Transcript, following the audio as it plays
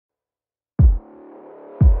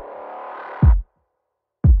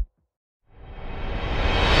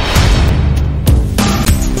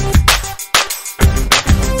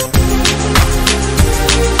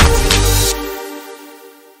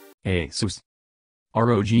Asus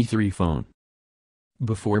ROG 3 phone.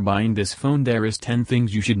 Before buying this phone, there is 10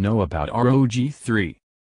 things you should know about ROG 3.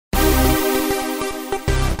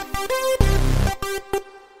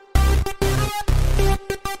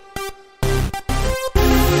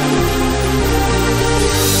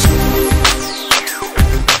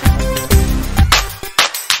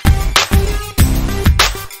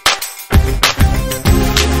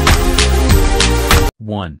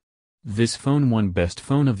 This phone won Best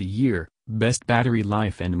Phone of the Year, Best Battery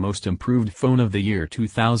Life and Most Improved Phone of the Year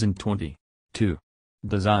 2020. 2.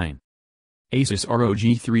 Design. Asus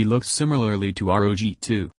ROG 3 looks similarly to ROG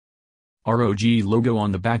 2. ROG logo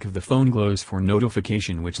on the back of the phone glows for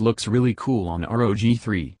notification, which looks really cool on ROG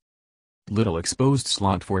 3. Little exposed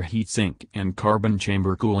slot for heatsink and carbon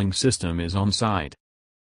chamber cooling system is on side.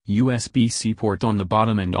 USB-C port on the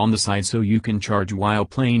bottom and on the side so you can charge while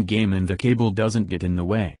playing game and the cable doesn't get in the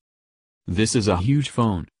way. This is a huge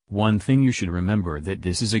phone. One thing you should remember that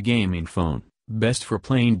this is a gaming phone, best for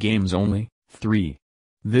playing games only. 3.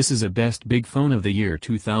 This is a Best Big Phone of the Year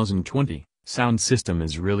 2020. Sound system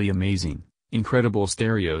is really amazing, incredible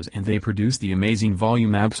stereos and they produce the amazing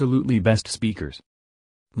volume, absolutely best speakers.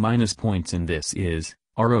 Minus points in this is,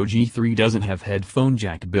 ROG 3 doesn't have headphone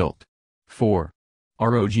jack built. 4.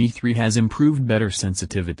 ROG 3 has improved better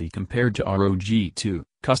sensitivity compared to ROG 2,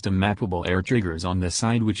 custom mappable air triggers on the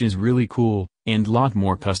side which is really cool, and lot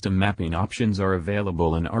more custom mapping options are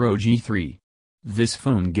available in ROG 3. This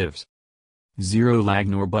phone gives zero lag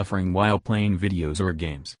nor buffering while playing videos or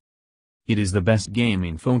games. It is the best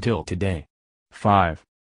gaming phone till today. 5.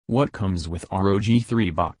 What comes with ROG 3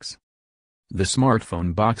 box? The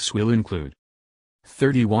smartphone box will include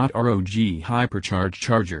 30-watt ROG hypercharge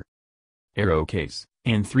charger, Aero case,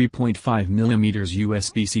 and 3.5mm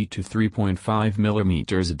USB-C to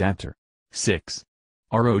 3.5mm adapter. 6.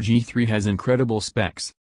 ROG 3 has incredible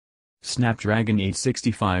specs. Snapdragon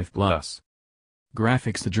 865 Plus.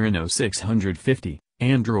 Graphics Adreno 650,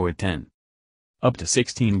 Android 10. Up to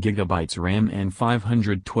 16GB RAM and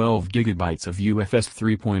 512GB of UFS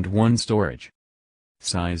 3.1 storage.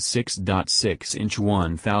 Size 6.6-inch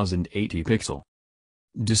 1080 pixel.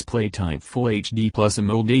 Display type Full HD plus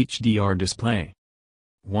AMOLED HDR display.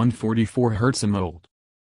 144Hz AMOLED.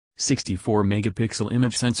 64-megapixel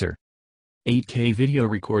image sensor. 8K video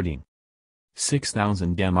recording.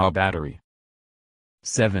 6000 mAh battery.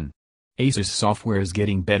 7. Asus software is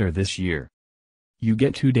getting better this year. You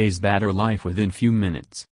get 2 days battery life within few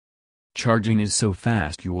minutes. Charging is so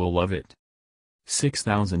fast you will love it.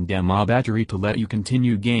 6000 mAh battery to let you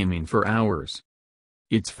continue gaming for hours.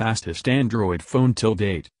 It's fastest Android phone till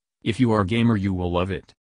date. If you are a gamer you will love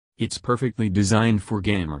it. It's perfectly designed for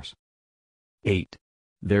gamers. 8.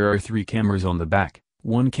 There are 3 cameras on the back,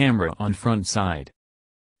 1 camera on front side.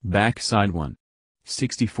 Back side 1.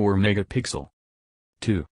 64 megapixel.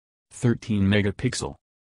 2. 13 megapixel.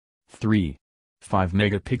 3. 5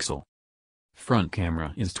 megapixel. Front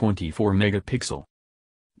camera is 24 megapixel.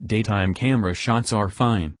 Daytime camera shots are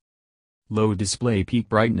fine. Low display peak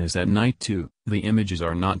brightness at night too, the images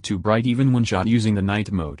are not too bright even when shot using the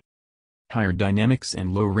night mode. Higher dynamics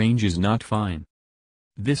and low range is not fine.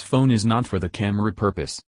 This phone is not for the camera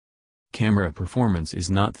purpose. Camera performance is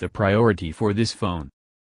not the priority for this phone.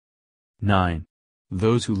 9.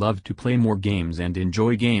 Those who love to play more games and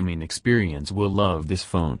enjoy gaming experience will love this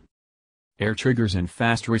phone. Air triggers and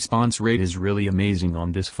fast response rate is really amazing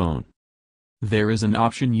on this phone. There is an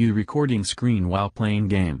option you recording screen while playing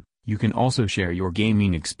game. You can also share your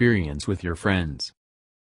gaming experience with your friends.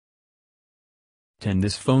 10.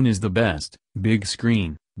 This phone is the best, big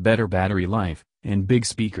screen, better battery life, and big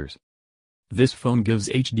speakers. This phone gives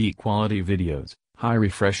HD quality videos, high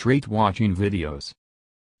refresh rate watching videos.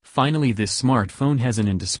 Finally, this smartphone has an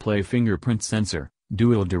in-display fingerprint sensor,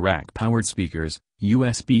 dual Dirac powered speakers,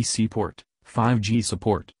 USB-C port, 5G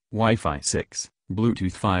support, Wi-Fi 6,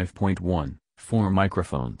 Bluetooth 5.1, 4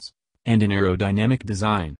 microphones, and an aerodynamic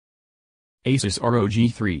design. Asus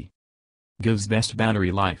ROG 3 gives best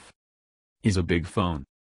battery life. Is a big phone.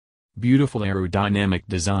 Beautiful aerodynamic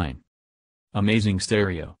design. Amazing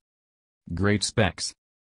stereo. Great specs.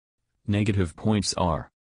 Negative points are: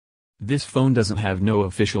 this phone doesn't have no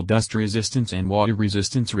official dust resistance and water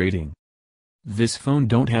resistance rating. This phone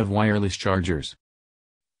don't have wireless chargers.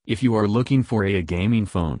 If you are looking for a gaming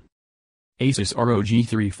phone, Asus ROG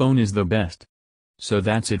 3 phone is the best. So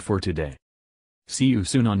that's it for today. See you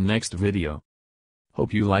soon on next video.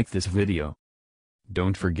 Hope you like this video.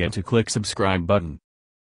 Don't forget to click subscribe button.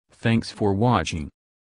 Thanks for watching.